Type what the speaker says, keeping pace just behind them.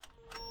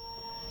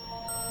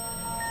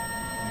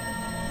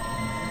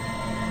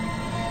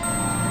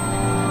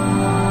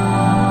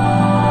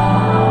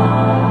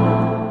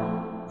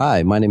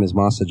Hi, my name is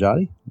Mas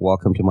Sajadi.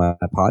 Welcome to my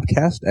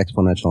podcast,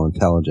 Exponential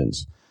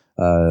Intelligence.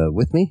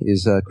 With me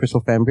is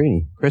Crystal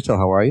Fambrini. Crystal,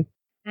 how are you?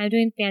 I'm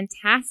doing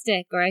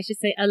fantastic, or I should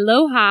say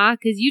aloha,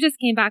 because you just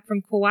came back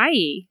from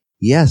Kauai.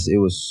 Yes, it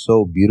was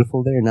so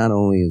beautiful there. Not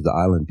only is the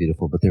island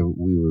beautiful, but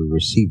we were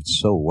received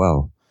so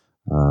well.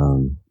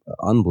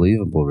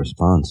 Unbelievable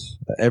response.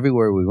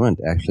 Everywhere we went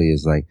actually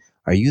is like,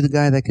 are you the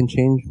guy that can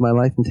change my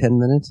life in 10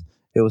 minutes?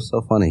 It was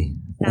so funny.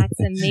 That's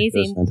amazing.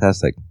 It was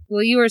fantastic.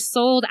 Well, you were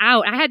sold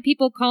out. I had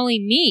people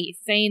calling me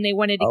saying they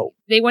wanted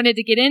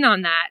to get in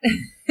on that.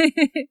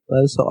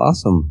 That is so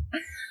awesome.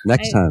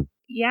 Next time.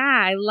 Yeah,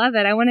 I love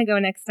it. I want to go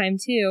next time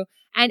too.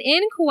 And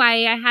in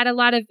Kauai, I had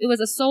it was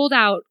a sold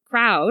out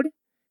crowd.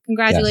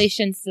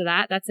 Congratulations to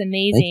that. That's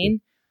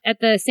amazing.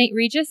 At the St.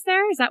 Regis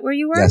there? Is that where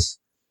you were? Yes.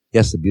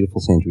 Yes, the beautiful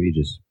St.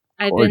 Regis.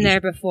 I've been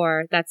there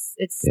before. It's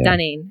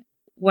stunning.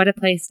 What a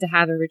place to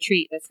have a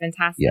retreat. That's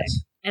fantastic.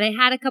 Yes. And I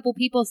had a couple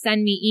people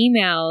send me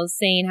emails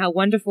saying how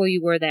wonderful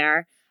you were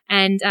there.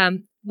 And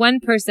one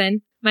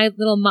person, my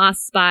little Moss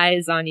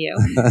spies on you.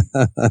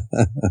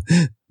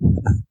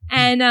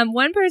 And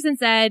one person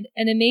said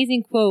an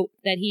amazing quote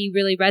that he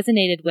really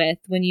resonated with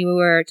when you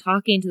were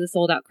talking to the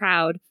sold out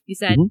crowd. You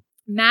said,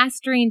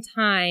 mastering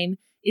time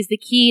is the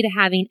key to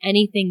having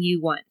anything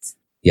you want.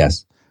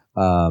 Yes.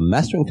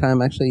 Mastering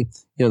time, actually,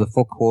 the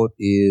full quote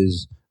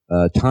is,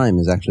 time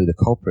is actually the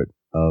culprit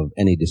of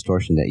any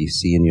distortion that you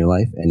see in your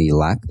life, any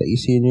lack that you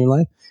see in your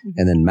life. Mm-hmm.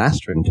 And then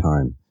mastering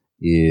time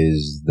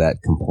is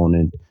that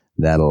component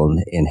that'll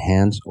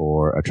enhance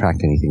or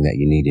attract anything that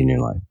you need in your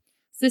life.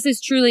 So this is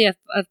truly a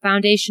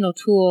foundational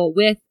tool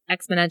with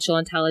exponential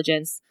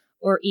intelligence,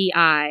 or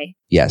EI.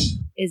 Yes.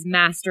 Is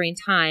mastering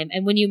time.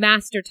 And when you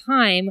master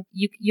time,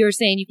 you're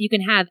saying you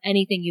can have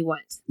anything you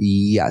want.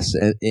 Yes.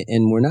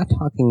 And we're not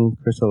talking,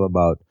 Crystal,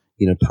 about,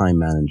 time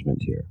management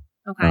here.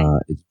 Okay.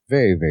 It's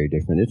very, very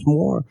different. It's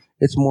more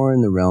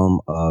in the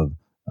realm of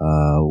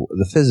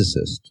the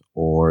physicist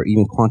or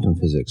even quantum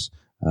physics.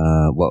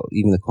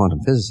 Even the quantum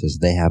physicists,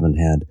 they haven't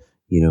had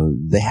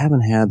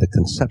the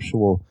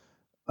conceptual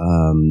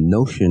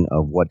notion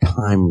of what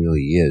time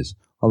really is.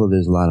 Although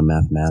there's a lot of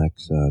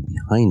mathematics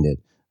behind it,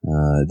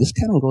 this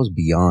kind of goes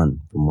beyond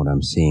from what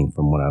I'm seeing,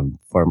 from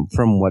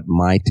what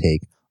my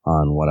take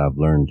on what I've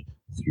learned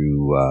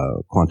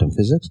through quantum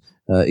physics.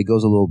 It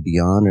goes a little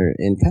beyond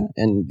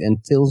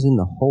and fills in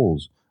the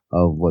holes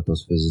of what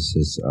those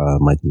physicists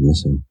might be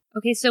missing.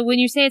 Okay, so when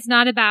you say it's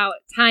not about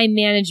time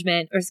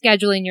management or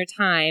scheduling your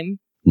time,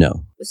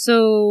 no.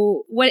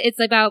 So what it's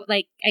about,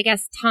 I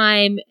guess,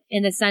 time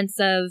in the sense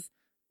of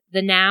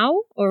the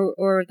now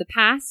or the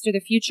past or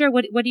the future?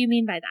 What do you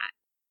mean by that?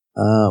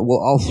 Well,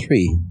 all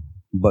three.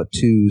 But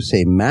to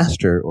say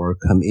master or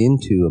come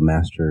into a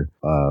master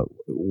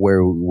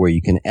where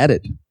you can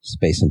edit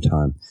space and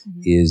time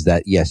is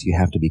that, yes, you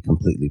have to be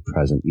completely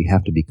present. You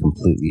have to be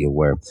completely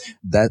aware.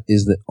 That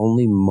is the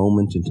only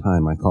moment in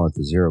time. I call it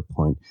the 0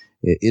 point.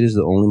 It is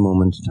the only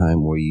moment in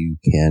time where you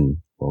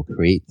can,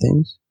 create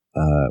things,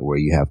 where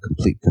you have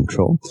complete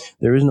control.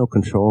 There is no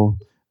control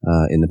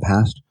in the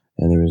past,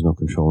 and there is no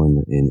control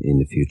in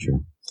the future.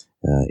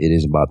 It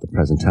is about the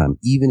present time.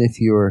 Even if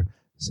you're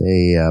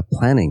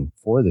planning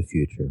for the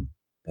future,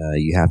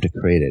 you have to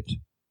create it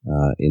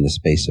in the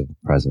space of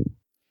present.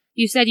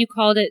 You said you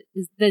called it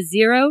the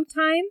 0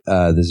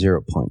 time? The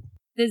 0 point.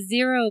 The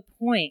 0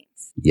 point.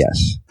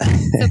 Yes.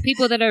 So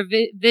people that are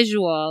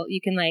visual,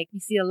 you can you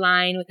see a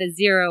line with a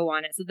 0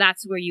 on it. So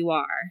that's where you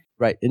are.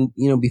 Right. And,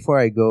 before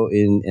I go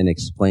in and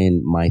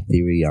explain my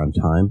theory on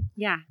time,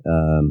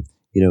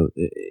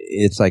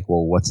 it's like,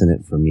 well, what's in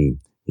it for me?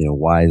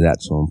 Why is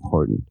that so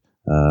important?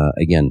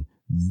 Again,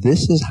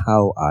 this is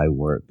how I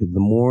work. The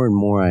more and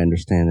more I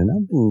understand, and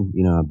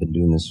I've been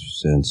doing this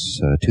since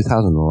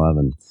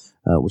 2011,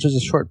 which is a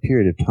short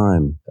period of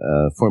time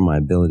for my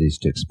abilities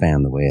to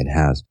expand the way it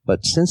has.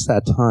 But since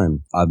that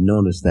time, I've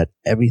noticed that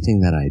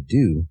everything that I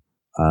do,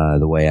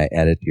 the way I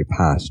edit your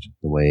past,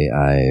 the way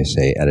I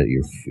edit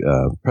your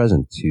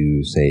present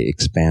to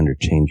expand or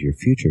change your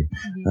future,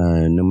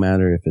 no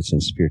matter if it's in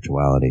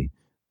spirituality,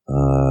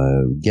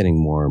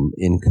 getting more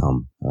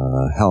income,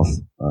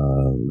 health,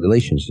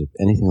 relationship,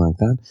 anything like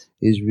that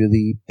is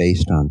really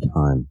based on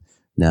time.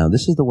 Now,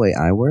 this is the way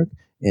I work.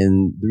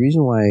 And the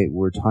reason why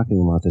we're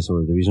talking about this,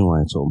 or the reason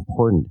why it's so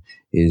important,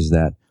 is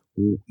that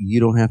you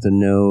don't have to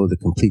know the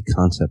complete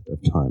concept of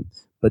time.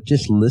 But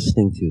just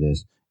listening to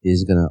this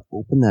is going to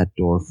open that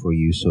door for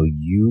you so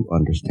you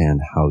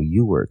understand how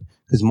you work.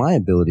 Because my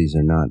abilities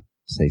are not,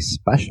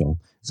 special.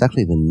 It's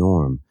actually the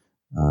norm.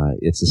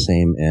 It's the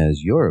same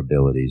as your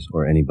abilities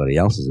or anybody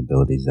else's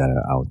abilities that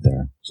are out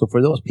there. So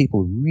for those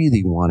people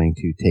really wanting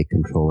to take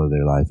control of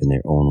their life in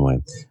their own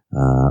way,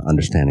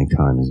 understanding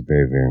time is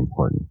very, very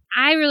important.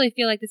 I really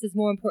feel like this is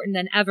more important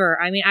than ever.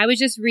 I mean, I was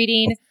just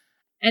reading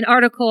an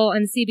article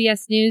on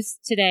CBS News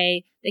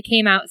today that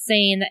came out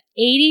saying that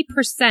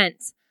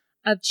 80%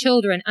 of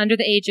children under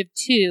the age of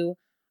 2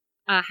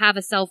 have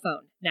a cell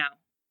phone now.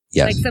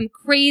 Yes. Some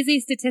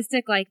crazy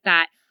statistic like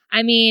that.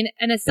 I mean,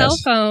 and a cell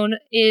phone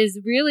is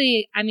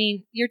really,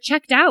 you're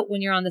checked out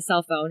when you're on the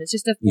cell phone. It's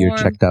just a form. You're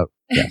checked out,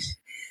 yes.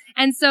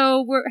 And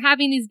so we're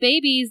having these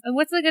babies, and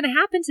what's going to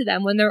happen to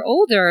them when they're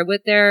older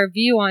with their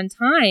view on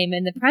time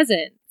and the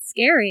present?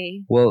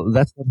 Scary. Well,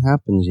 that's what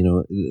happens,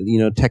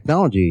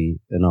 technology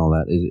and all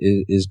that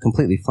is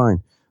completely fine.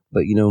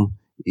 But,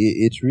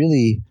 it's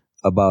really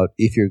about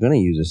if you're going to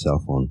use a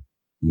cell phone,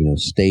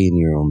 stay in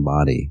your own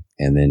body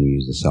and then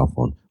use the cell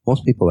phone.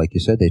 Most people, like you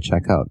said, they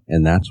check out,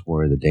 and that's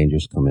where the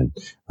dangers come in.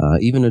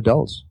 Even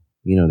adults,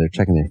 they're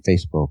checking their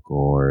Facebook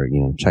or,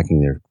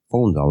 checking their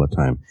phones all the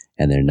time,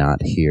 and they're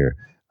not here.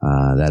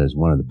 That is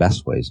one of the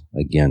best ways,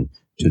 again,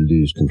 to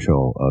lose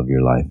control of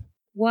your life.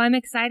 Well, I'm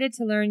excited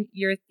to learn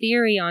your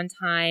theory on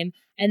time.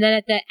 And then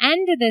at the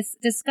end of this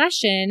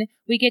discussion,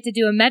 we get to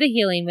do a meta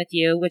healing with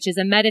you, which is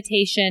a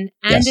meditation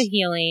and a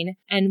healing.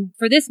 And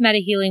for this meta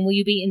healing, will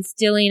you be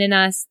instilling in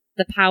us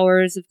the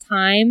powers of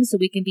time so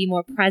we can be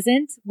more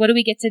present? What do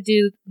we get to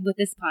do with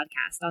this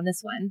podcast on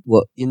this one?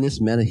 Well, in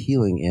this meta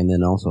healing, and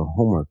then also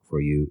homework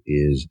for you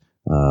is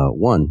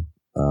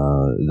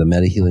the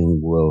meta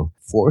healing will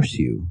force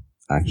you,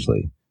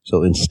 actually,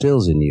 so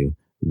instills in you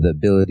the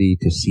ability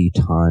to see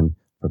time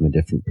from a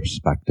different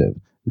perspective,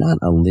 not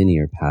a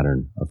linear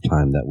pattern of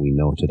time that we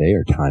know today,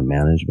 or time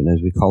management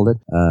as we called it,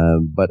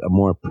 but a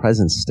more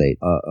present state,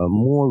 a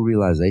more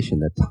realization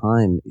that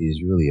time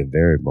is really a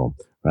variable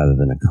rather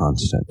than a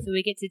constant. So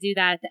we get to do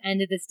that at the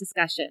end of this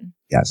discussion.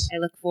 Yes. I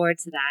look forward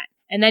to that.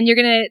 And then you're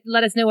going to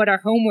let us know what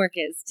our homework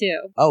is,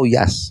 too. Oh,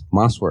 yes.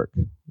 Más work,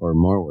 or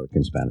more work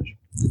in Spanish.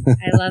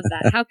 I love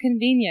that. How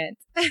convenient.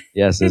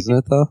 Yes, isn't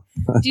it, though?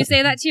 Do you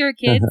say that to your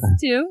kids,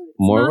 too?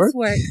 More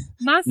work?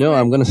 Más No, work.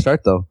 I'm going to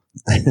start, though.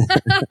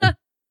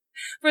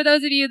 For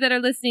those of you that are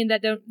listening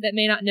that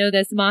may not know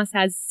this, Moss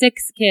has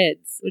 6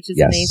 kids, which is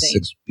yes, amazing.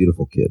 6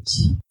 beautiful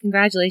kids.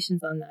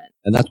 Congratulations on that.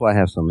 And that's why I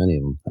have so many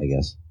of them, I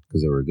guess,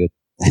 because they were good.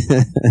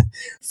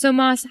 So,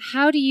 Moss,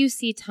 how do you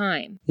see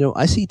time?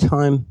 I see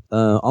time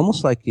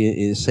almost like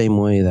in the same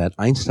way that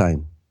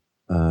Einstein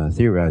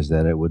theorized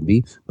that it would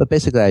be. But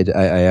basically,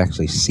 I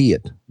actually see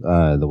it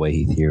the way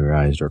he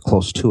theorized, or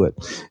close to it.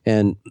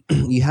 And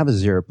you have a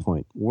 0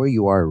 point where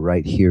you are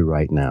right here,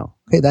 right now.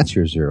 Okay, that's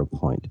your 0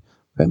 point.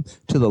 Okay,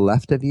 to the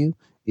left of you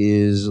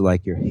is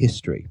like your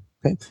history.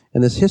 Okay,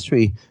 and this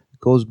history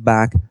goes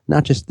back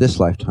not just this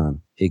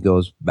lifetime. It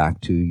goes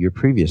back to your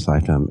previous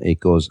lifetime. It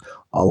goes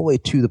all the way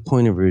to the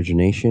point of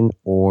origination,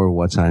 or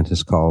what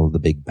scientists call the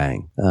Big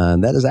Bang.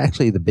 That is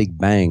actually the Big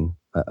Bang.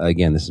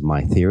 Again, this is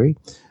my theory.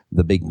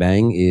 The Big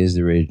Bang is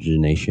the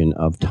origination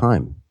of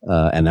time.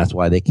 And that's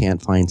why they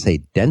can't find, say,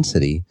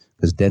 density,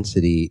 because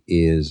density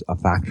is a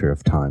factor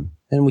of time.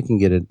 And we can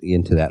get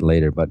into that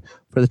later. But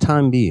for the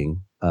time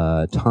being,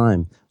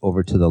 time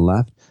over to the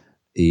left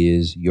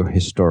is your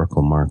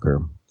historical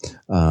marker.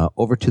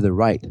 Over to the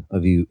right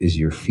of you is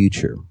your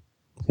future.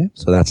 Okay,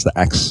 so that's the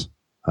X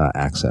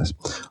axis.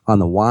 On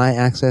the Y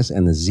axis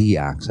and the Z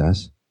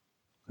axis,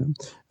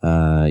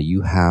 okay,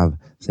 you have,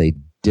 say,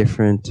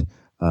 different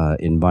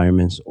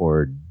environments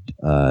or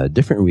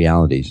different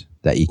realities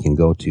that you can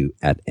go to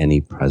at any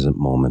present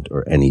moment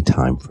or any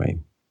time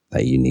frame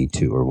that you need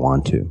to or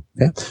want to.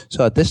 Okay,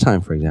 so at this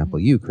time, for example,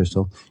 you,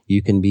 Crystal,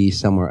 you can be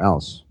somewhere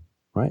else,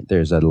 right?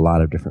 There's a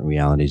lot of different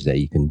realities that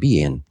you can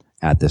be in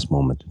at this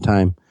moment in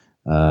time.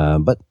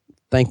 But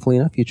thankfully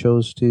enough, you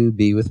chose to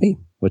be with me,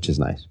 which is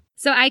nice.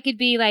 So I could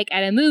be like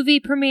at a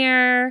movie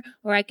premiere,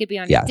 or I could be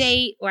on a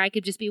date, or I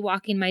could just be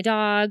walking my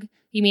dog.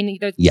 You mean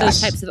those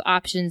types of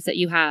options that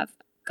you have?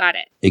 Got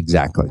it.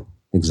 Exactly.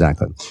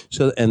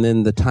 So, and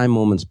then the time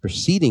moments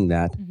preceding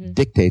that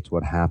dictates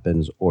what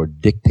happens, or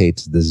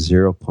dictates the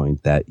 0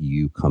 point that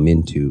you come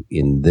into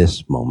in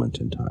this moment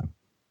in time.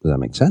 Does that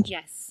make sense?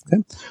 Yes.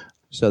 Okay.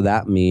 So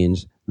that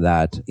means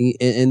that,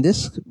 and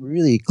this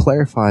really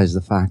clarifies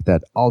the fact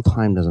that all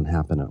time doesn't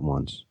happen at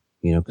once,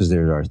 because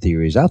there are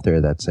theories out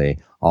there that say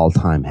all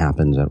time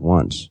happens at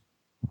once,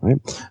 right?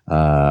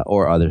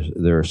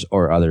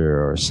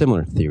 Or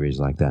similar theories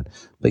like that.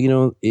 But,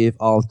 if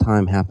all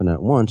time happened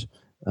at once,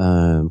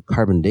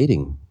 carbon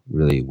dating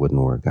really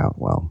wouldn't work out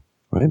well,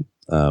 right?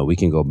 We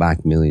can go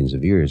back millions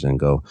of years and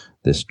go,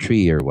 this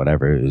tree or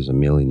whatever is 1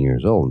 million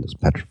years old, this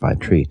petrified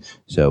tree.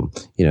 So,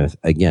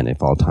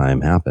 if all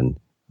time happened,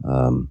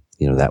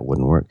 that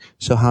wouldn't work.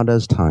 So how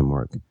does time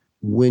work?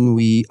 When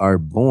we are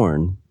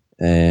born,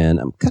 and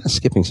I'm kind of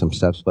skipping some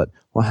steps, but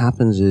what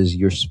happens is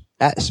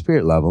at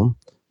spirit level,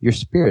 your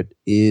spirit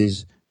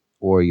is,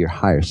 or your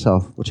higher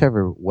self,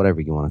 whatever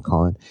you want to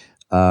call it,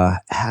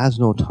 has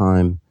no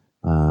time,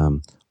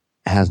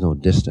 has no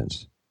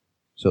distance.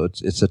 So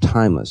it's a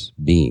timeless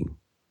being.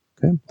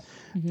 Okay.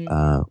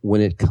 Mm-hmm.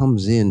 When it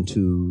comes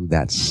into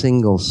that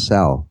single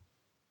cell,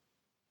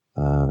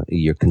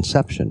 your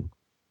conception,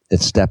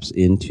 it steps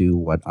into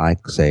what I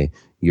say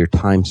your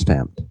time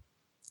stamped,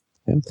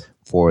 okay,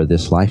 for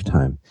this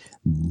lifetime.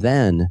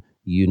 Then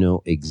you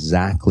know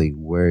exactly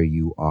where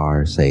you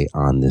are, say,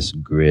 on this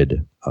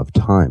grid of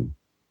time.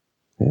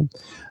 Okay?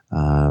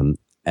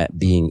 At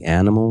being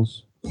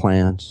animals,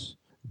 plants,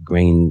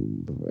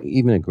 grain,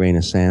 even a grain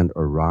of sand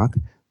or rock,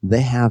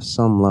 they have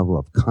some level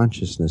of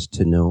consciousness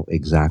to know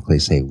exactly,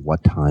 say,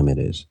 what time it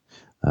is.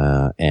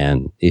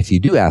 And if you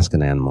do ask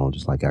an animal,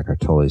 just like Eckhart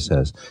Tolle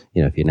says,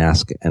 if you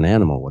ask an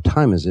animal, what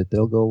time is it?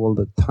 They'll go, well,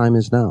 the time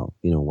is now.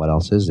 What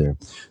else is there?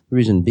 The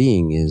reason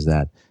being is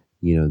that,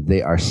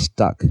 they are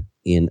stuck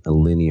in a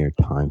linear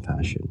time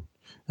fashion.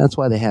 That's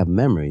why they have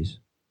memories,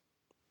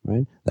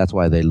 right? That's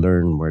why they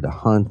learn where to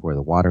hunt, where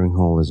the watering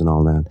hole is and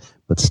all that.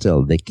 But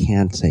still, they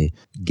can't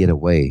get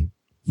away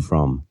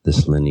from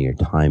this linear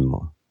time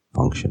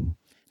function.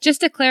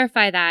 Just to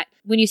clarify that,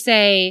 when you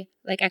say,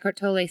 like Eckhart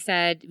Tolle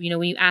said,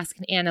 when you ask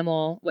an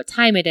animal what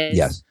time it is,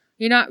 yes,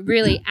 you're not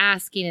really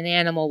asking an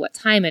animal what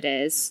time it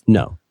is.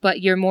 No.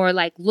 But you're more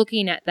like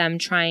looking at them,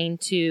 trying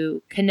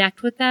to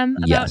connect with them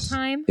about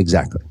time.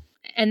 Exactly.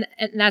 And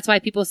that's why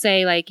people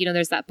say, like,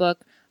 there's that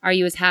book, Are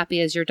You As Happy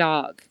As Your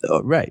Dog?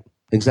 Right.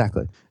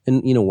 Exactly.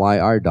 And, why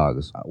are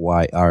dogs,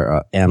 why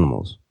are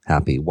animals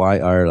happy? Why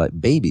are like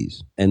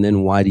babies? And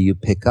then why do you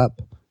pick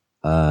up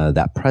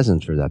that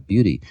presence or that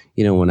beauty?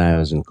 When I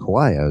was in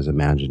Kauai, I was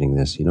imagining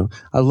this,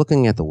 I was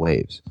looking at the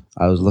waves.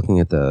 I was looking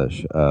at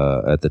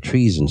the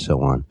trees and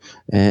so on.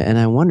 And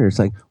I wonder, it's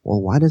like,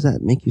 well, why does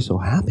that make you so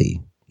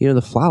happy?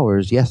 The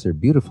flowers, yes, they're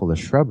beautiful. The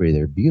shrubbery,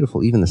 they're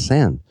beautiful. Even the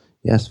sand.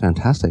 Yes,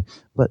 fantastic.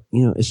 But,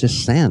 it's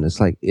just sand. It's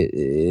like,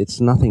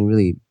 it's nothing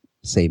really,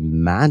 say,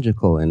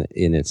 magical in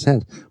its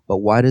sense. But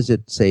why does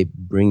it, say,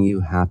 bring you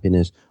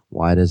happiness?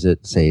 Why does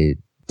it, say,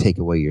 take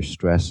away your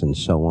stress and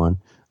so on?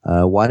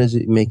 Why does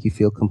it make you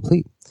feel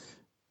complete?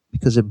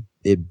 Because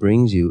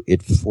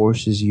it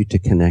forces you to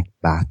connect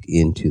back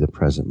into the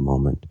present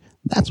moment.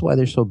 That's why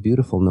they're so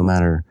beautiful, no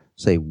matter,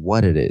 say,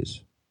 what it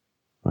is,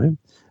 right?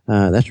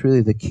 That's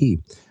really the key.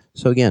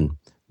 So again,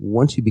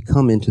 once you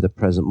become into the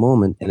present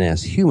moment, and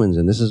as humans,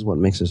 and this is what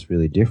makes us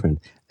really different,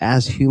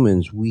 as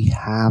humans, we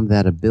have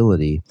that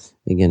ability,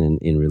 again,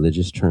 in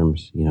religious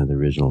terms, the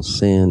original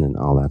sin and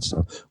all that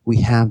stuff,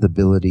 we have the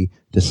ability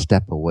to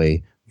step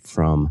away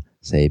from,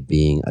 say,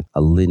 being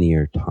a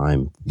linear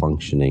time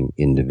functioning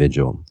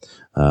individual.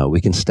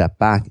 We can step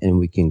back and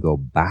we can go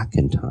back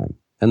in time.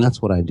 And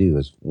that's what I do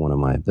as one of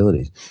my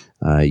abilities.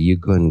 You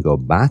can go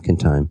back in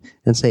time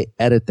and, say,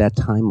 edit that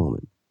time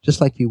moment, just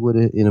like you would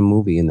in a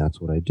movie, and that's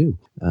what I do.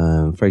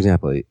 For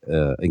example,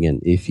 again,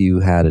 if you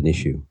had an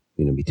issue,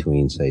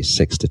 between, say,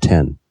 6 to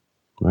 10,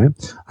 right?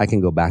 I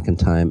can go back in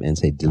time and,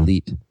 say,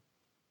 delete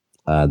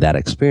that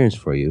experience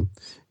for you.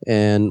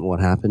 And what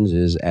happens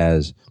is,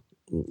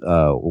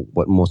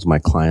 what most of my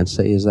clients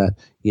say is that,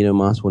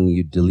 Mas, when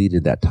you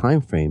deleted that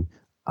time frame,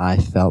 I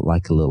felt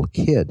like a little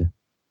kid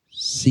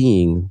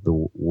seeing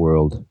the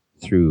world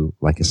through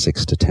like a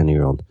 6 to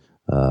 10-year-old,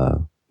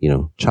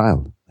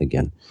 child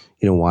again.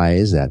 Why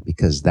is that?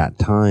 Because that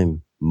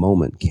time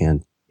moment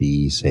can't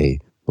be, say,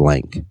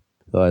 blank.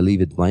 So I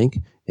leave it blank,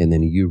 and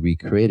then you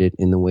recreate it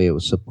in the way it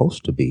was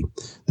supposed to be.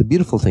 The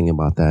beautiful thing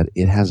about that,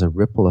 it has a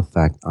ripple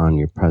effect on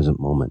your present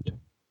moment.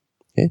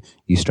 Okay?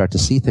 You start to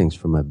see things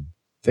from a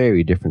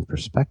very different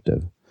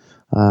perspective.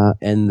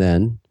 And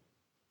then,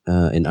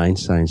 in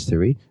Einstein's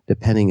theory,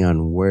 depending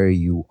on where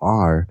you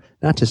are,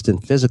 not just in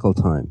physical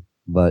time,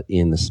 but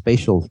in the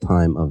spatial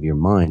time of your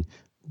mind,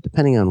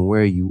 depending on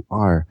where you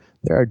are,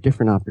 there are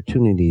different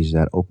opportunities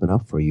that open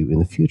up for you in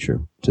the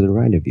future to the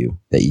right of you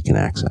that you can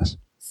access.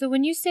 So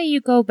when you say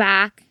you go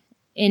back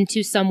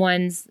into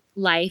someone's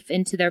life,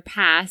 into their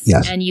past,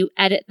 yes, and you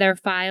edit their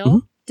file, mm-hmm.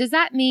 Does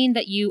that mean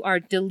that you are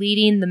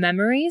deleting the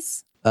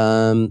memories?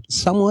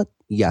 Somewhat,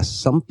 yes.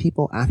 Some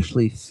people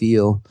actually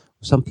feel,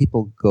 some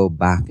people go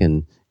back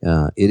and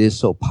it is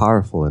so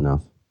powerful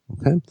enough,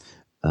 okay,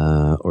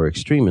 or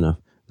extreme enough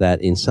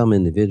that in some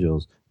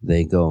individuals,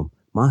 they go,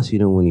 Mas,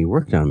 when you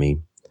worked on me,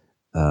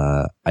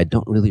 I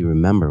don't really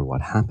remember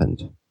what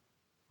happened,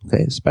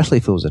 okay, especially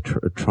if it was a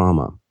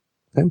trauma,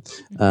 okay?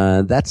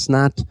 That's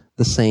not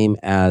the same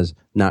as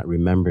not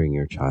remembering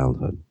your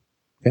childhood,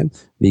 okay,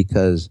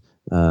 because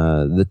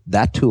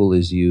that tool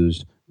is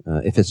used,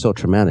 if it's so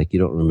traumatic, you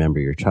don't remember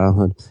your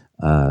childhood.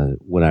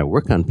 When I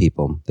work on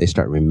people, they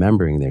start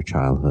remembering their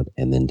childhood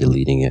and then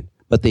deleting it,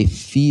 but they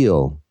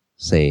feel,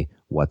 say,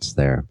 what's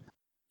there.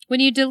 When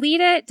you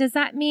delete it, does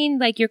that mean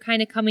like you're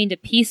kind of coming to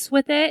peace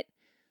with it?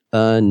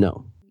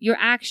 No. You're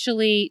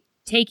actually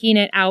taking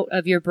it out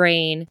of your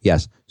brain.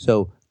 Yes.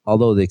 So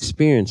although the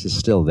experience is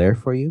still there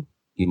for you,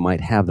 you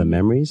might have the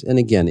memories. And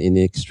again, in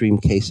the extreme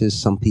cases,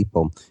 some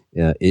people,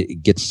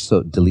 it gets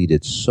so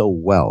deleted so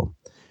well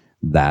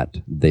that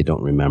they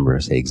don't remember,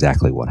 say,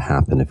 exactly what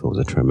happened if it was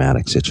a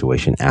traumatic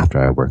situation after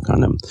I work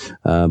on them.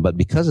 But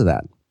because of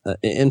that,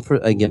 and for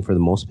the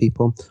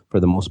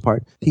most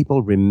part,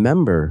 people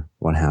remember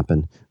what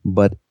happened,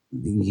 but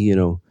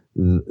the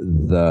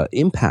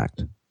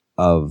impact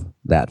of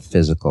that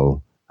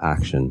physical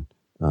action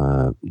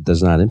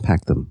does not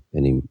impact them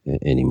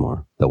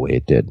anymore the way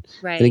it did.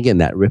 Right. And again,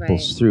 that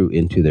ripples through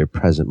into their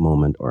present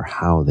moment or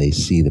how they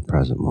see the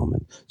present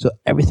moment. So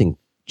everything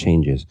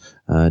changes.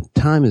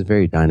 Time is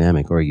very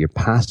dynamic, or your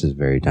past is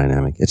very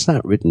dynamic. It's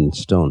not written in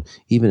stone,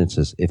 even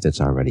if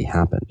it's already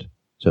happened.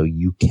 So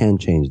you can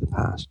change the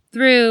past.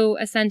 Through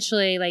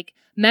essentially like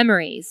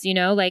memories,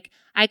 like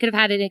I could have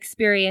had an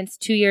experience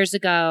 2 years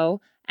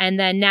ago, and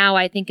then now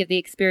I think of the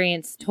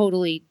experience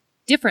totally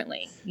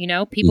differently.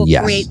 People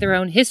Yes. create their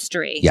own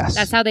history. Yes.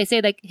 That's how they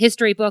say like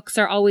history books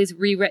are always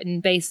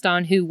rewritten based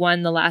on who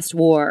won the last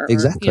war.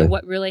 Exactly. Or,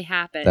 what really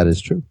happened. That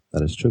is true.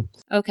 That is true.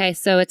 Okay.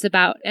 So it's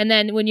about, and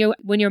then when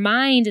your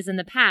mind is in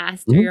the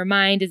past or your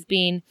mind is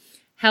being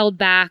held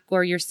back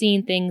or you're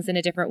seeing things in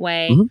a different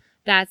way,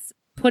 that's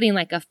putting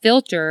like a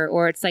filter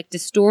or it's like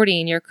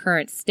distorting your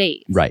current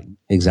state. Right.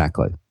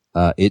 Exactly.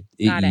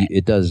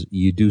 It does.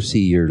 You do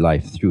see your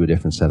life through a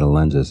different set of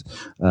lenses.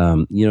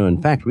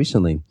 In fact,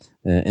 recently,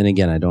 and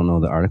again, I don't know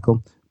the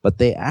article, but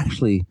they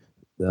actually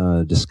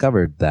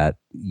discovered that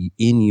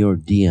in your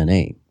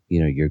DNA,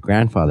 your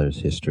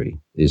grandfather's history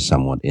is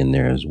somewhat in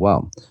there as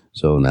well.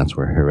 So and that's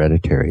where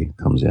hereditary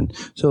comes in.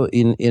 So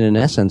in an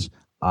essence,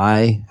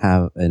 I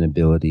have an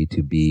ability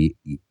to be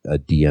a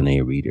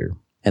DNA reader.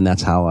 And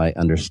that's how I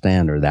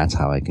understand, or that's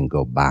how I can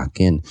go back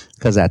in.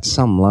 Because at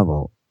some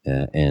level,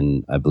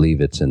 and I believe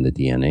it's in the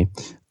DNA,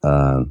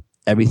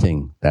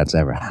 everything that's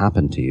ever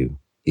happened to you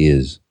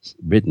is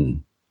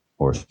written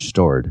or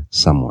stored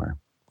somewhere.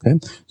 Okay?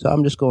 So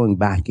I'm just going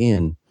back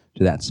in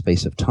to that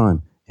space of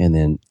time and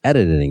then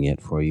editing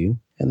it for you.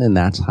 And then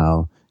that's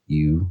how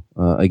you,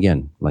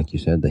 again, like you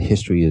said, the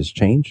history has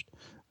changed.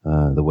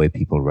 The way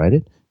people write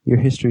it, your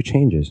history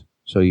changes.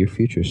 So your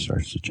future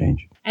starts to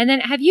change. And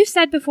then have you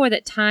said before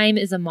that time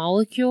is a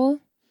molecule?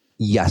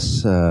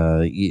 Yes.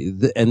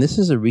 And this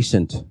is a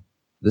recent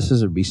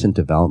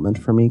development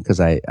for me because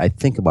I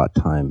think about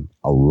time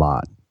a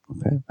lot.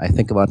 Okay. I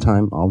think about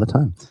time all the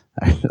time,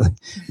 actually.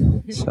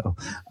 So,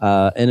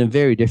 in a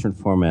very different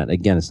format.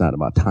 Again, it's not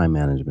about time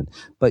management,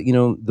 but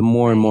the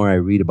more and more I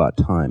read about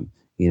time,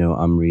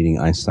 I'm reading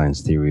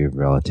Einstein's theory of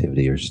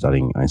relativity or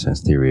studying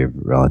Einstein's theory of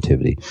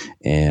relativity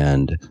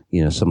and,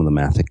 some of the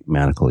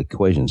mathematical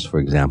equations, for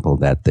example,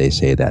 that they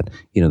say that,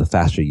 the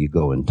faster you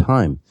go in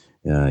time,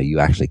 you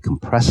actually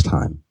compress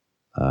time.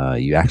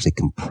 You actually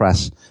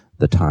compress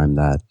the time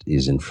that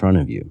is in front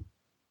of you.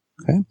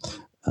 Okay.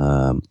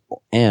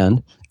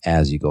 And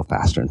as you go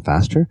faster and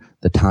faster,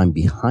 the time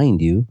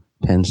behind you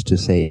tends to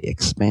say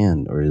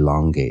expand or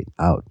elongate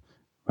out,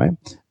 right?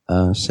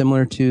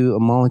 Similar to a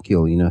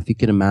molecule, if you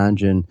can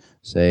imagine,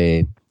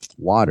 say,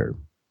 water,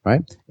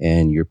 right?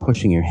 And you're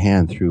pushing your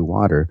hand through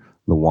water,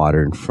 the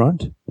water in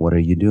front, what are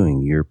you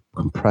doing? You're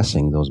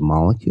compressing those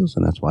molecules,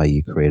 and that's why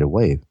you create a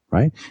wave,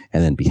 right?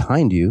 And then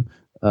behind you,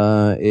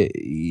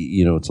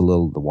 it's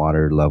the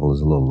water level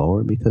is a little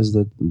lower because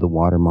the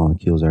water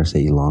molecules are,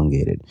 say,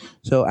 elongated.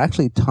 So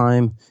actually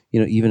time,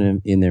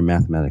 even in their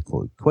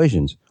mathematical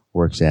equations,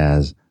 works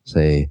as,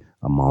 say,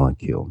 a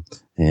molecule.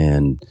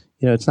 And,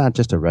 it's not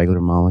just a regular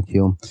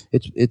molecule.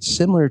 It's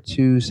similar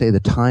to, say,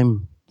 the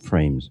time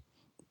frames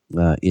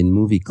in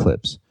movie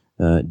clips.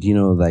 Do you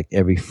know, like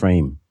every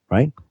frame,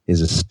 right,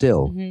 is a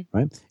still,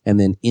 right? And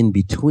then in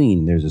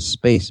between, there's a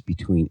space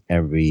between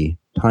every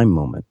time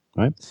moment,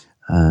 right?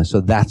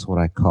 So that's what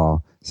I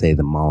call, say,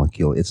 the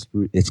molecule.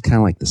 It's kind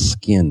of like the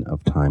skin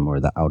of time or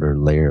the outer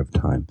layer of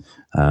time.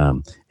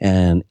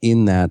 And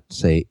in that,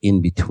 say,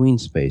 in between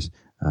space,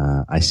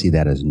 I see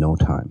that as no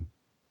time.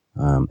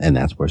 And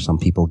that's where some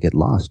people get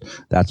lost.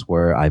 That's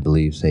where I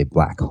believe, say,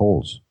 black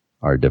holes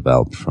are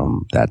developed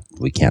from that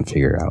we can't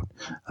figure out.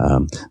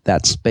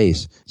 That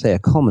space, say, a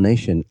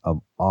culmination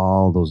of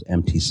all those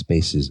empty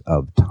spaces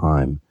of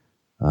time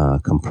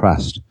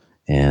compressed.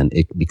 And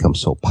it becomes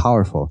so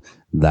powerful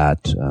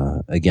that,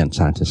 again,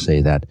 scientists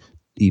say that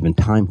even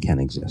time can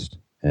exist.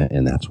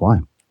 And that's why.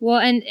 Well,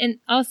 and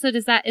also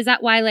is that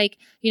why, like,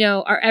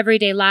 our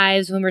everyday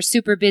lives, when we're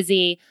super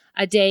busy,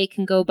 a day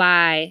can go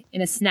by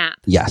in a snap.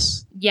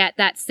 Yes. Yet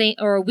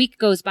or a week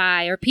goes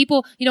by, or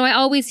people, I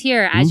always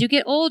hear, as you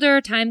get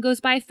older, time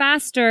goes by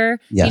faster.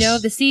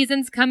 Yes. The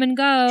seasons come and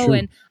go.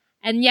 True.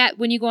 And yet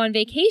when you go on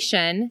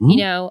vacation,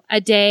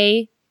 a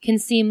day can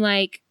seem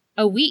like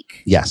a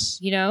week. Yes.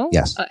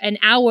 Yes. An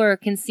hour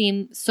can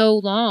seem so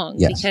long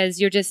because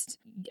you're just,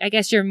 I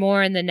guess you're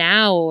more in the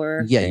now,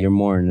 or you're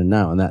more in the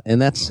now,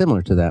 and that's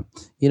similar to that.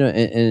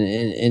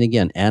 And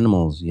again,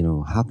 animals,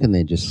 how can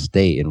they just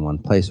stay in one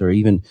place? Or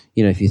even,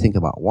 if you think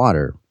about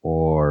water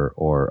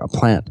or a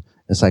plant,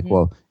 it's like,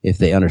 well, if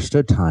they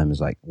understood time,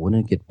 it's like,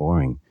 wouldn't it get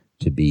boring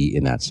to be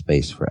in that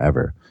space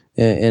forever?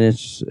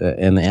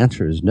 And the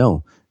answer is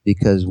no,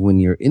 because when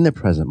you're in the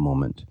present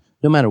moment,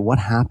 no matter what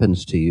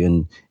happens to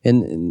you,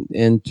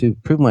 and to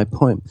prove my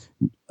point,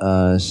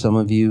 some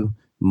of you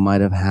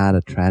might have had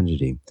a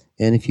tragedy.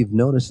 And if you've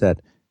noticed that,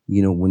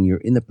 when you're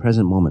in the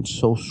present moment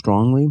so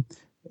strongly,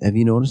 have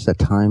you noticed that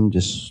time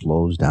just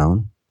slows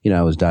down?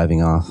 I was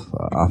diving off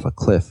a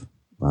cliff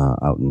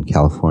out in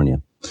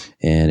California,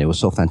 and it was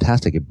so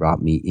fantastic. It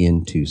brought me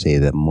into, say,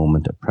 that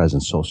moment of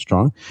presence so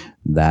strong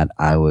that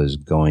I was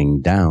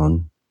jumping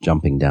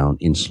down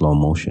in slow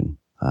motion.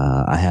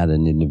 I had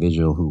an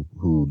individual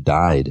who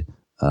died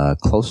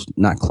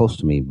not close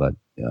to me, but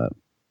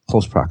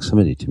close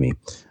proximity to me.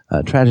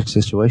 Tragic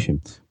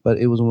situation, but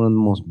it was one of the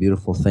most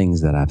beautiful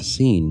things that I've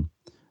seen,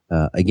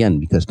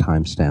 again, because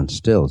time stands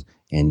still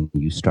and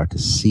you start to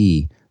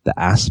see the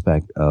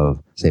aspect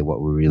of, say, what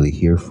we're really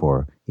here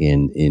for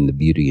in the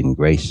beauty and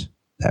grace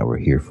that we're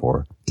here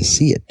for, to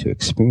see it, to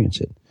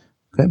experience it.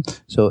 Okay,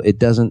 so it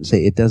doesn't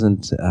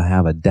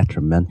have a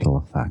detrimental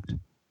effect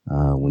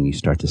when you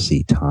start to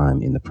see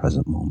time in the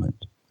present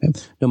moment. Okay?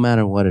 No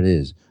matter what it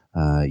is,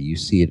 you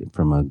see it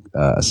from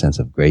a sense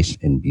of grace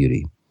and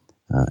beauty,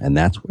 and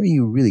that's where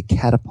you really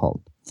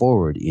catapult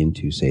forward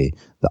into, say,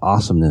 the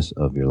awesomeness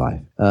of your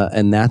life,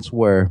 and that's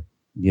where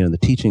the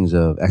teachings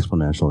of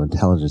exponential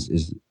intelligence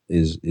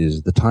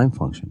is the time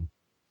function,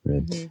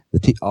 right?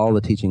 Mm-hmm. All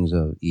the teachings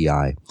of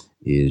EI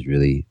is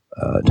really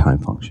time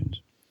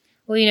functions.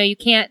 Well,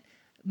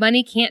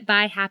 money can't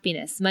buy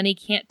happiness. Money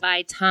can't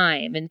buy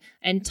time.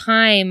 And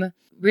time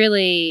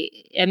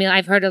really,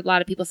 I've heard a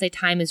lot of people say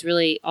time is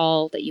really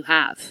all that you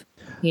have.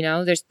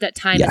 There's that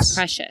time Yes. is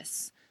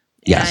precious.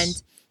 Yes.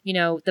 And,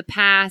 the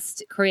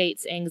past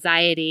creates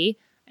anxiety,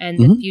 and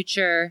the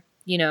future,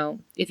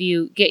 if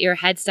you get your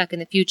head stuck in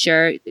the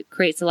future, it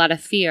creates a lot of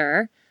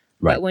fear.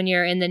 Right. But when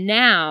you're in the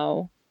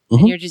now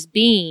and you're just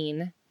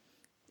being,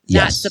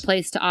 that's the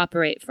place to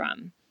operate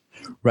from.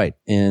 Right.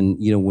 And,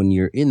 when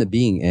you're in the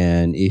being,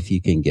 and if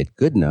you can get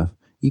good enough,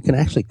 you can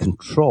actually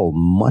control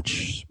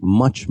much,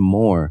 much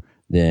more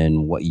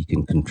than what you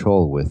can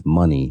control with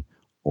money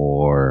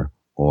or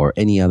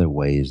any other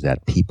ways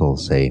that people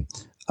say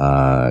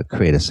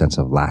create a sense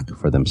of lack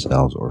for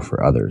themselves or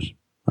for others.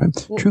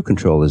 Right? Well, true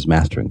control is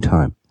mastering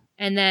time.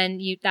 And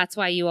then that's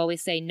why you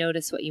always say,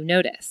 notice what you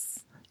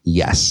notice.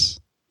 Yes,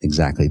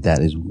 exactly. That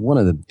is one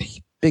of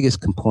the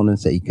biggest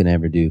components that you can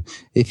ever do.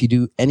 If you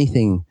do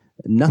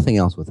nothing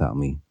else without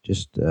me,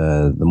 just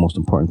the most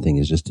important thing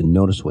is just to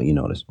notice what you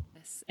notice.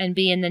 And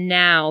be in the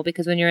now,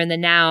 because when you're in the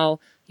now,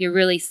 you're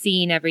really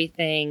seeing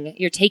everything.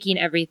 You're taking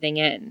everything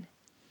in.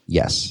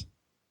 Yes.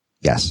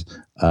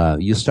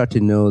 You'll start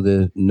to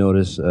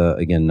notice,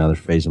 again, another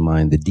phrase of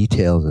mine, the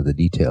details of the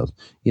details.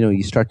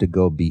 You start to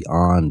go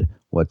beyond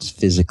what's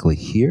physically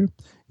here.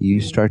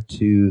 You start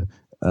to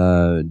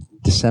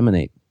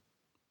disseminate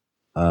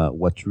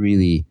what's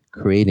really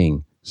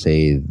creating,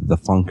 say,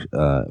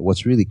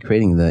 what's really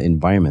creating the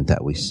environment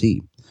that we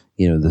see.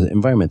 The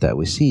environment that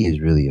we see is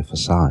really a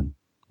facade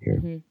here.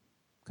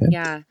 Mm-hmm. Okay?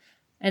 Yeah.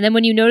 And then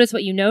when you notice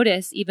what you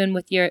notice, even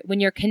when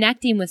you're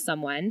connecting with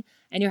someone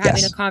and you're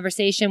having a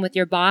conversation with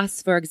your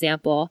boss, for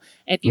example,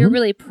 if you're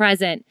really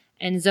present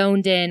and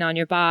zoned in on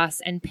your boss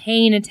and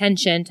paying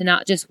attention to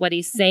not just what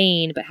he's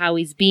saying, but how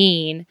he's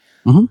being,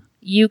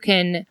 you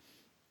can,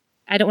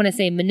 I don't want to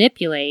say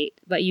manipulate,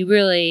 but you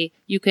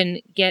can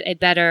get a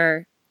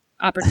better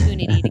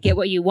opportunity to get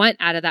what you want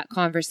out of that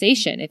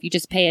conversation if you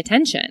just pay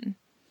attention.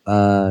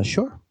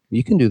 Sure,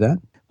 you can do that.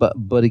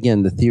 But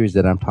again, the theories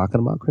that I'm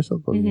talking about, Crystal,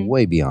 go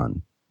way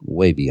beyond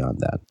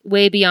that.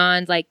 Way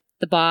beyond like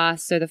the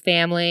boss or the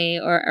family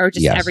or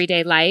just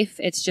everyday life.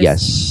 It's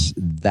just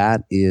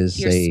that is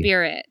your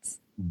spirit.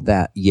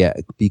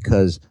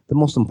 Because the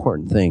most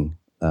important thing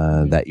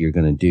that you're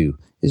going to do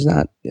is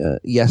not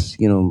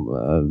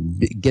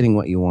getting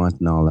what you want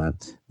and all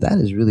that. That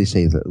is really,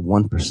 say, the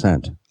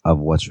 1% of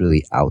what's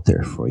really out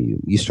there for you.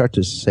 You start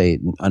to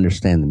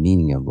understand the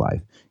meaning of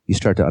life. You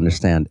start to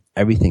understand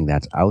everything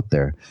that's out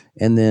there,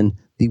 and then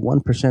the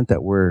 1%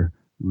 that we're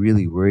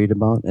really worried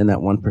about, and that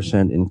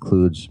 1%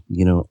 includes,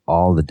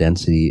 all the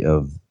density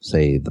of,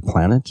 say, the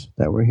planet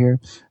that we're here,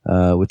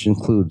 which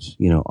includes,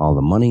 all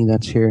the money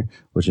that's here,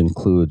 which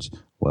includes,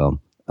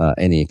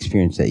 any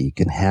experience that you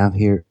can have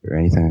here or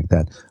anything like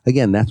that.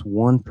 Again, that's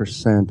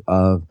 1%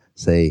 of,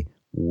 say,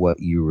 what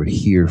you were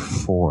here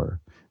for.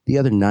 The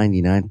other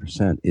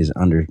 99% is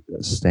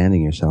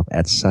understanding yourself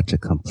at such a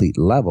complete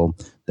level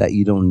that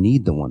you don't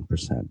need the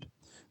 1%.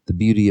 The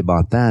beauty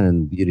about that,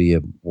 and the beauty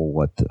of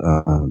what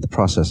the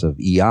process of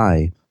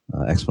EI,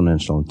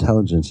 exponential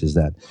intelligence, is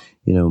that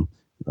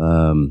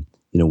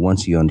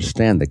once you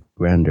understand the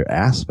grander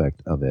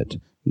aspect of it,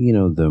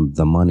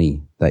 the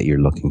money that you're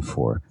looking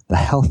for, the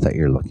health that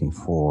you're looking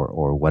for,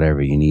 or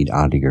whatever you need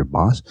out of your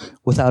boss,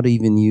 without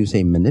even you,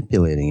 say,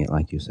 manipulating it,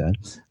 like you said,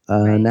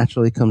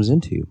 naturally comes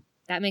into you.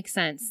 That makes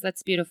sense.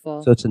 That's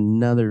beautiful. So it's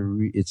another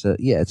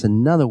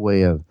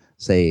way of,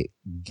 say,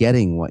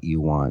 getting what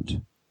you want.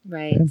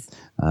 Right.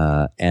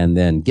 Okay? And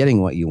then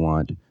getting what you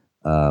want,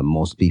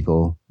 most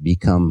people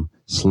become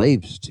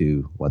slaves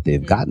to what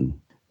they've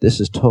gotten. This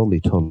is totally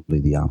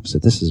the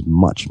opposite. This is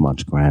much,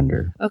 much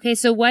grander. Okay,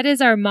 so what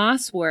is our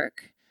Moss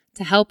work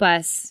to help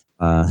us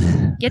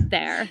get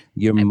there?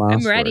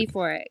 I'm ready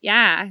for it.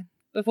 Yeah.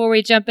 Before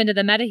we jump into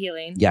the meta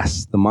healing.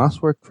 Yes, the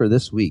Moss work for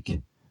this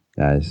week,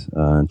 guys,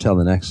 until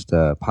the next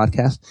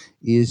podcast,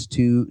 is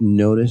to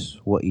notice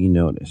what you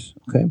notice.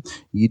 Okay,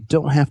 you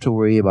don't have to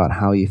worry about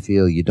how you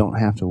feel. You don't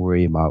have to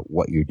worry about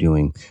what you're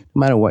doing, no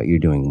matter what you're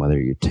doing,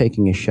 whether you're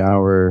taking a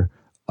shower,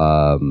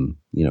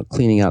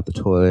 cleaning out the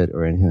toilet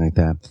or anything like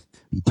that.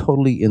 Be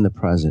totally in the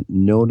present.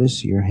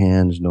 Notice your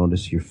hands,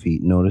 notice your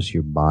feet, notice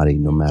your body,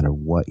 no matter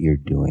what you're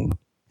doing.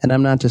 And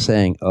I'm not just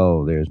saying,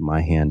 oh, there's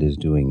my hand is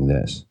doing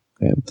this.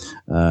 Okay,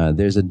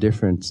 there's a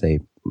different,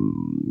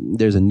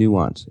 there's a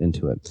nuance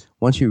into it.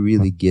 Once you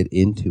really get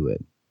into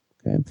it,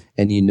 okay,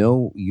 and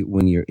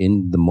when you're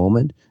in the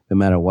moment, no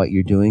matter what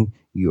you're doing,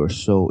 you are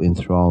so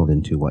enthralled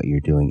into what you're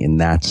doing, and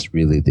that's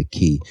really the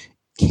key.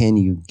 Can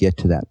you get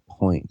to that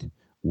point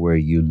where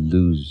you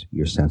lose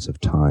your sense of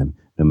time,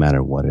 no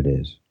matter what it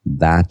is.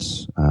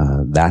 That's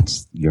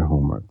your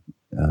homework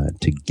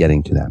to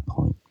getting to that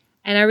point.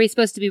 And are we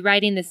supposed to be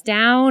writing this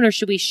down, or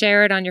should we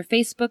share it on your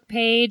Facebook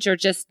page, or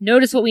just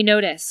notice what we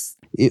notice?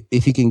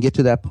 If you can get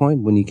to that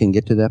point, when you can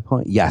get to that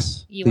point,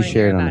 yes, please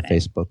share it on the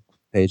Facebook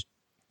page.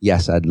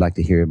 Yes, I'd like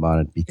to hear about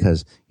it,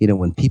 because,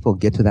 when people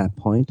get to that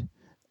point,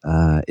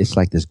 it's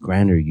like this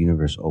grander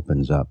universe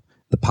opens up.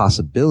 The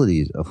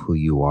possibilities of who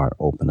you are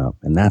open up.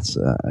 And that's,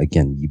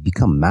 again, you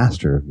become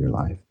master of your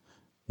life.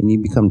 And you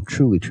become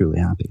truly, truly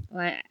happy.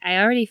 Well, I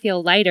already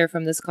feel lighter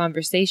from this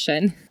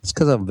conversation. It's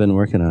because I've been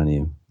working on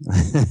you.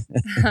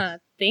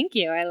 Thank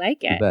you. I like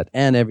it.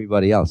 And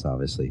everybody else,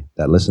 obviously,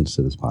 that listens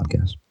to this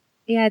podcast.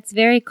 Yeah, it's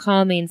very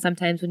calming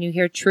sometimes when you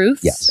hear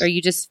truths, yes, or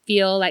you just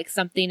feel like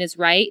something is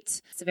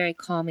right. It's a very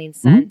calming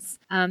sense.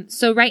 Mm-hmm.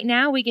 So right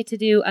now we get to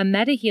do a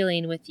meta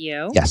healing with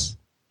you. Yes.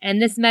 And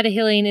this meta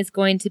healing is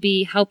going to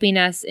be helping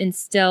us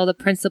instill the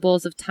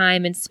principles of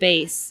time and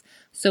space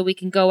so we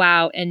can go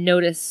out and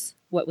notice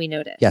what we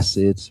notice. Yes,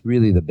 it's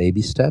really the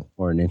baby step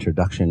or an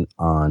introduction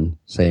on,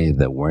 say,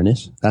 the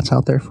awareness that's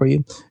out there for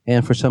you.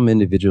 And for some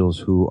individuals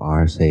who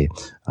are, say,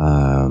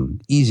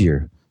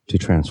 easier to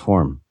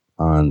transform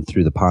on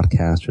through the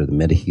podcast or the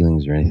meta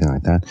healings or anything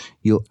like that,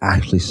 you'll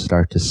actually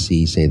start to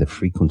see, say, the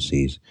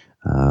frequencies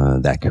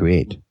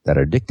that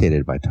are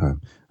dictated by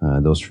time.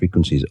 Those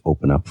frequencies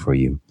open up for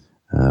you,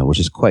 which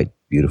is quite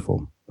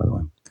beautiful, by the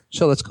way.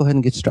 So let's go ahead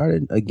and get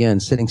started. Again,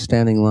 sitting,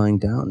 standing, lying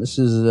down. This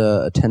is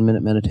a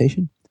 10-minute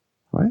meditation.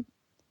 All right.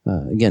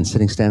 Again,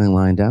 sitting, standing,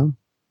 lying down,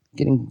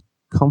 getting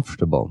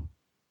comfortable,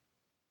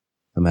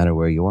 no matter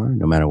where you are,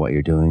 no matter what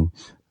you're doing.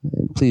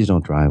 And please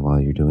don't drive while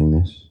you're doing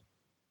this.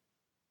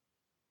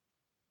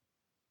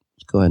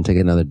 Let's go ahead and take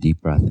another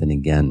deep breath in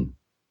again,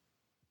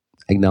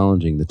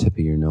 acknowledging the tip of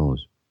your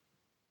nose.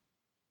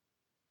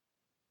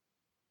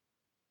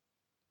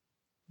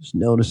 Just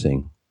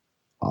noticing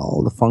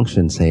all the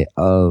functions, say,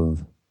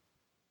 of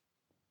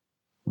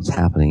what's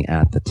happening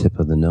at the tip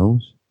of the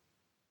nose.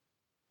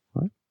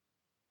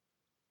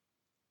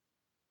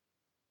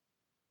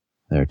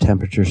 There are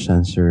temperature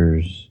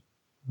sensors,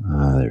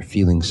 there are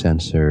feeling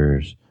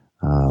sensors,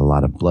 a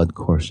lot of blood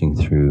coursing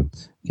through.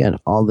 Again,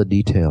 all the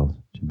details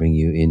to bring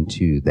you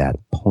into that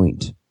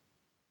point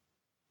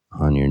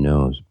on your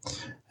nose.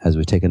 As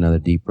we take another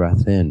deep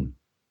breath in,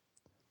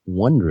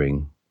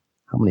 wondering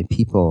how many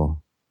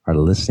people are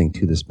listening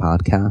to this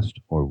podcast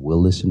or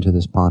will listen to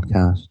this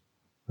podcast,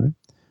 right?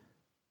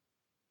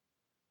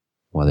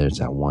 Whether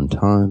it's at one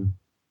time,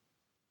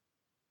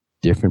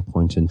 different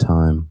points in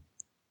time.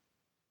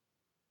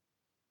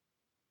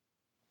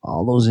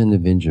 All those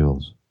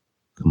individuals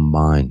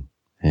combine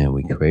and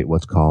we create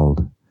what's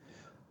called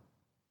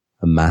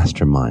a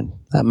mastermind.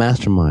 That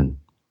mastermind,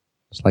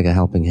 it's like a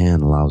helping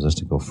hand, allows us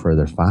to go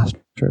further,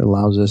 faster,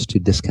 allows us to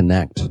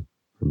disconnect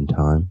from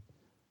time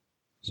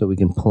so we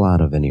can pull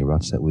out of any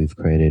ruts that we've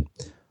created,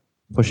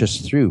 push us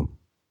through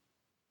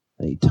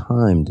any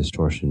time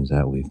distortions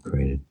that we've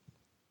created.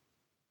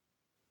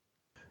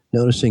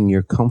 Noticing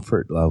your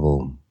comfort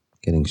level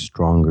getting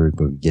stronger,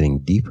 getting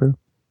deeper.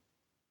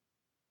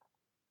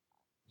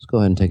 Let's go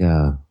ahead and take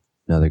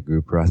another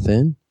group breath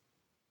in.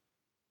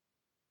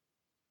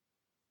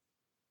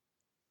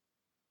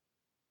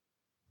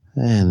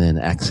 And then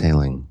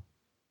exhaling,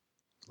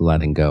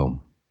 letting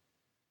go.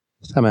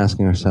 This time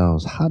asking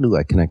ourselves, how do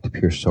I connect to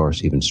pure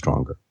source even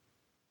stronger?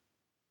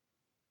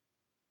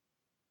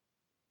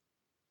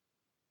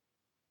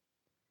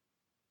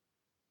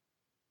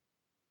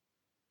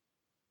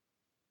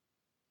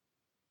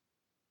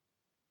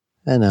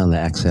 And on the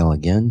exhale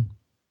again.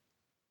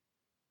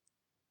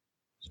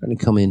 Starting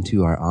to come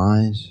into our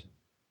eyes.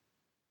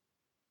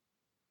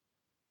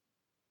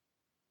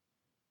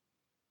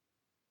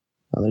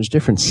 Now, there's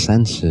different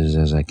senses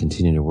as I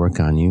continue to work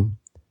on you,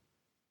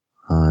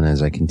 and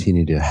as I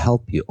continue to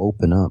help you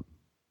open up.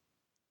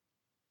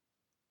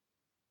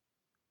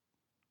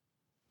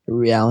 The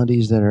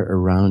realities that are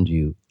around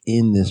you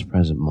in this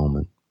present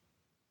moment.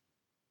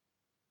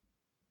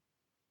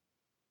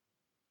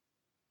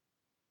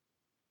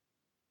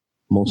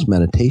 Most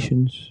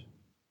meditations,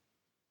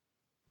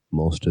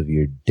 most of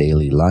your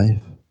daily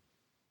life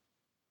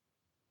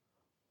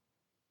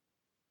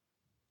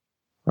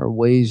are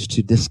ways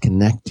to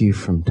disconnect you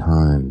from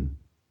time.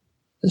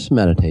 This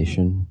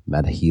meditation,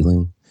 meta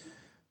healing,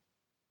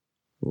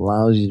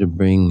 allows you to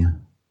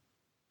bring,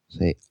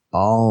 say,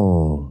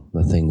 all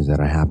the things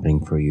that are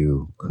happening for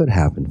you, could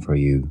happen for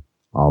you,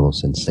 all those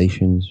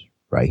sensations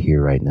right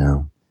here, right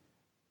now,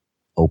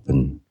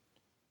 open,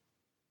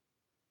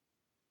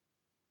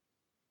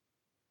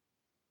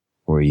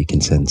 where you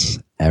can sense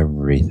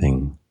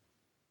everything.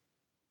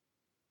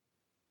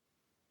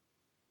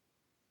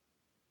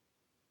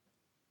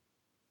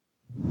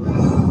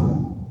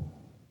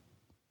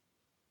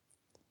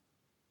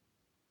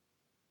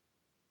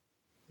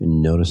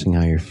 And noticing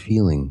how you're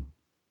feeling.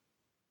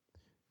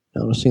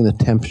 Noticing the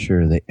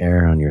temperature of the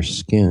air on your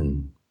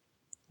skin,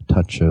 the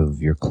touch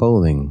of your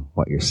clothing,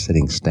 what you're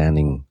sitting,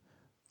 standing,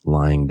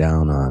 lying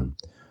down on,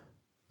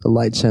 the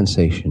light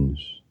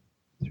sensations,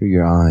 through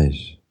your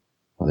eyes,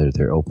 whether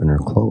they're open or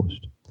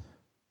closed.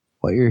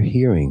 What you're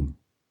hearing,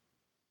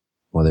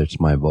 whether it's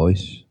my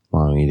voice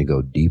allowing you to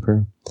go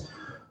deeper,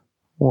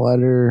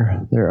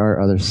 whether there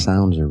are other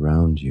sounds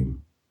around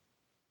you.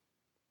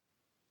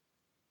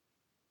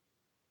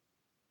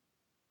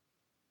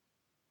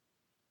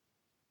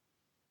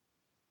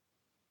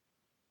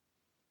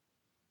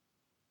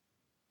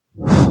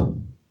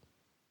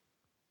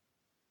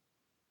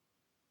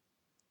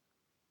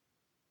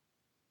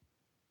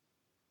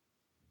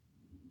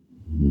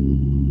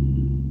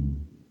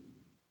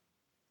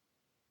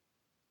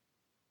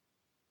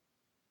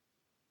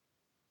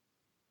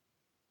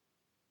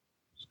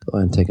 Go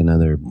ahead and take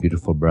another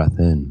beautiful breath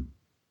in.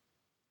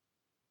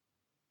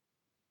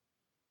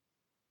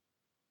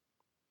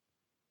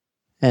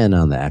 And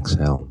on the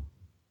exhale,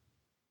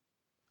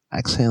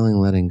 exhaling,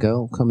 letting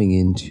go, coming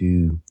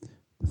into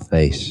the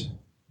face.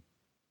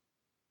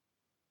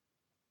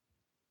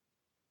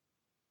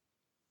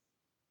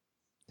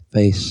 The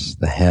face,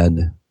 the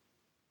head,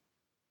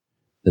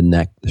 the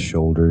neck, the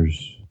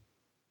shoulders,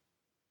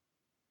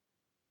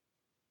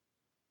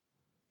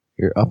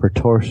 your upper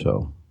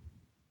torso.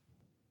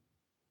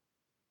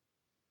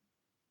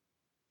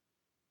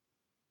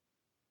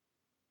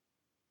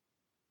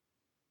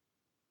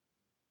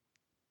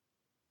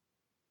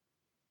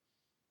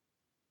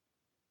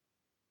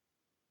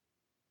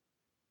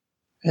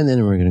 And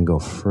then we're going to go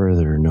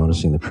further,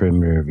 noticing the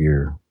perimeter of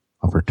your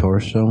upper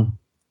torso.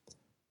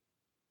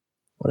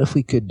 What if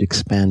we could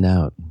expand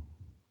out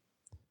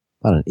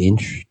about an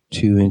inch,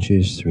 2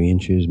 inches, 3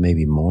 inches,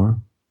 maybe more,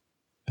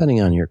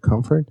 depending on your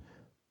comfort?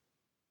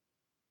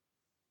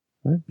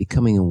 Right?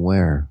 Becoming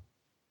aware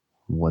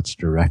of what's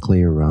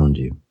directly around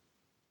you.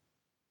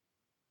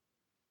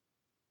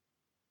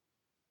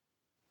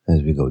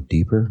 As we go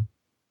deeper,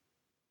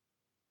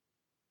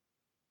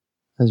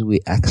 as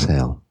we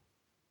exhale,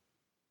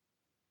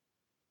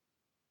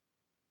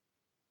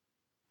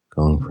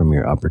 going from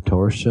your upper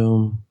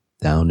torso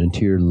down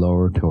into your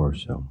lower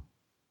torso,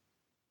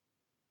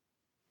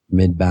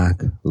 mid-back,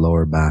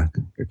 lower back,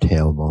 your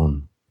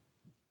tailbone,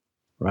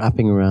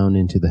 wrapping around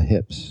into the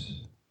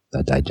hips,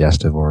 the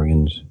digestive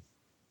organs,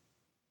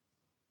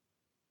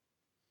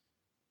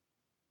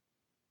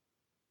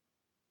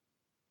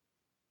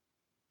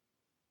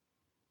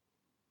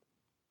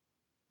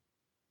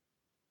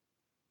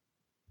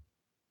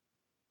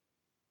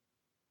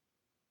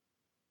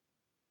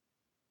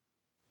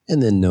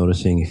 and then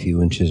noticing a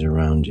few inches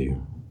around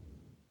you.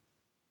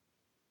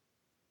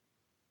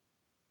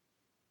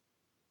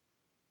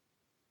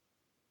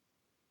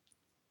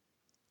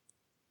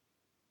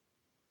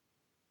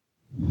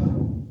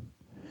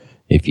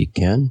 If you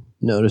can,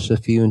 notice a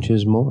few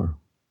inches more.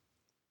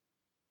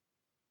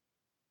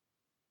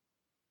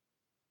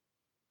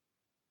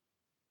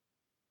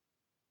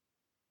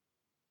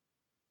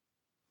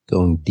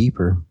 Going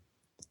deeper,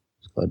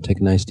 let's go ahead and take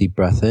a nice deep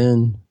breath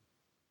in.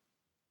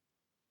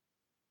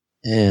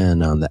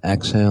 And on the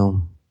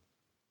exhale,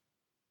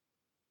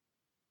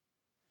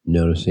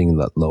 noticing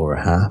that lower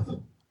half,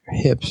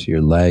 your hips,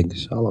 your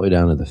legs, all the way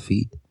down to the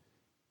feet.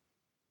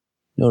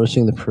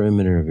 Noticing the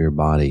perimeter of your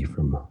body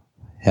from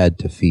head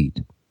to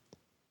feet.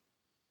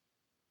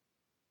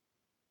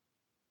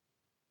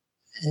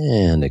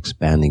 And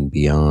expanding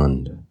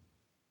beyond.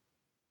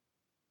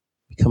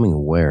 Becoming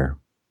aware,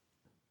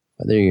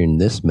 whether you're in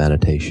this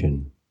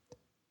meditation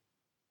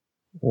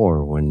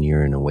or when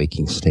you're in a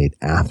waking state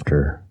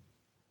after,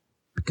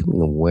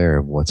 becoming aware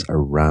of what's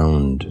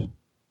around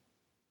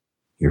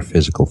your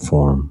physical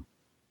form.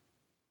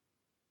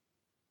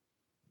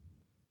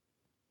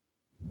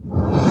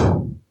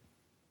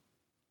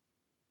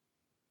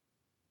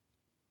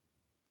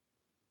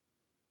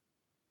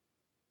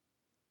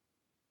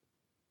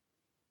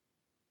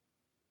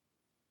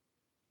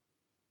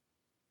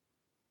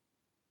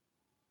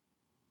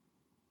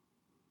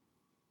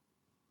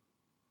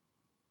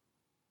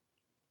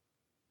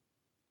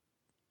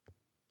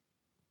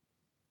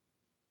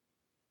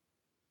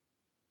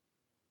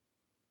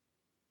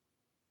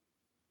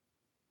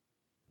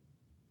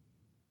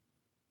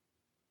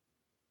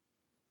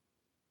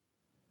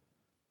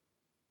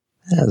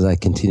 As I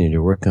continue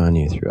to work on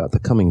you throughout the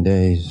coming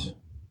days,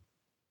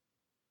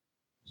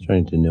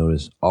 starting to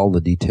notice all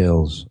the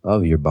details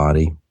of your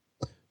body,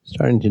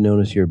 starting to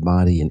notice your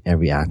body in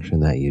every action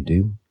that you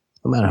do,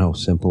 no matter how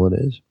simple it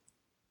is.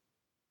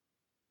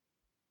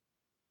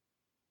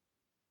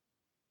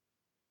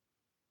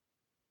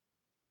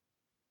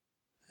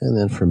 And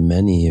then for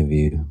many of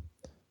you,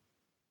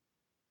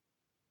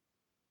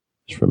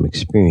 just from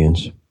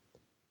experience,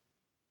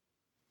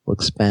 we'll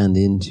expand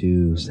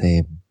into, say,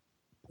 a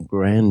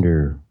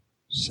grander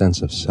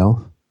sense of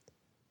self,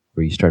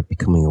 where you start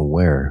becoming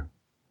aware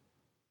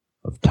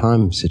of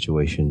time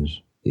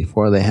situations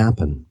before they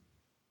happen.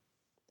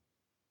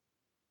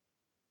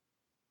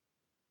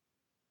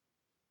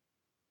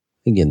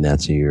 Again,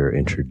 that's your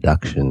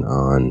introduction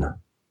on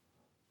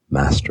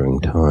mastering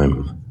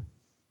time.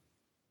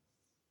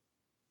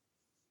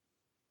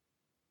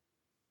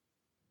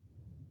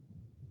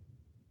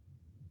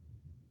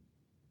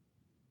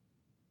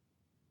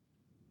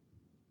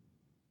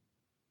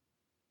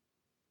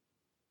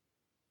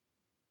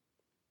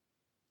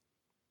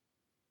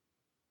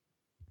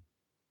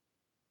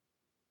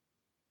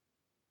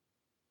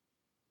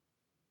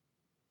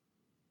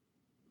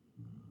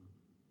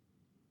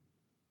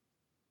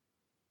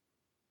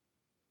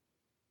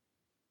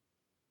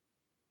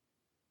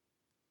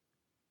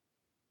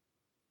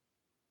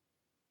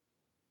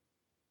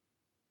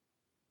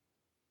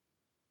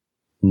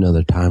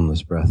 Another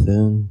timeless breath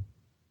in.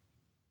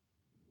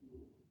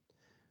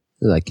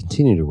 As I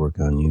continue to work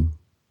on you.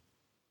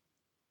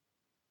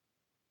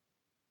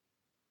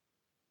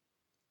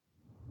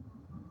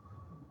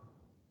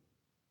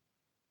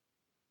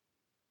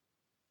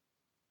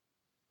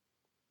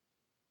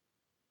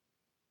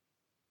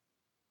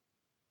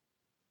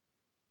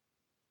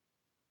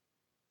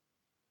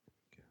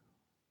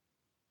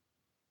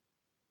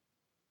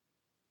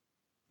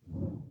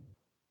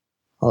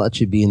 I'll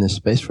let you be in this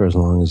space for as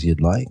long as you'd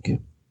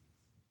like.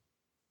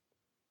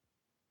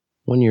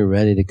 When you're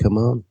ready to come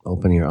out,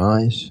 open your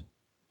eyes,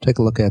 take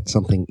a look at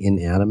something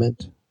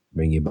inanimate,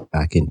 bring you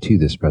back into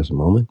this present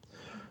moment.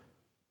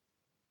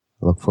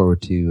 I look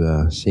forward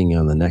to seeing you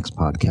on the next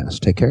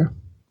podcast. Take care.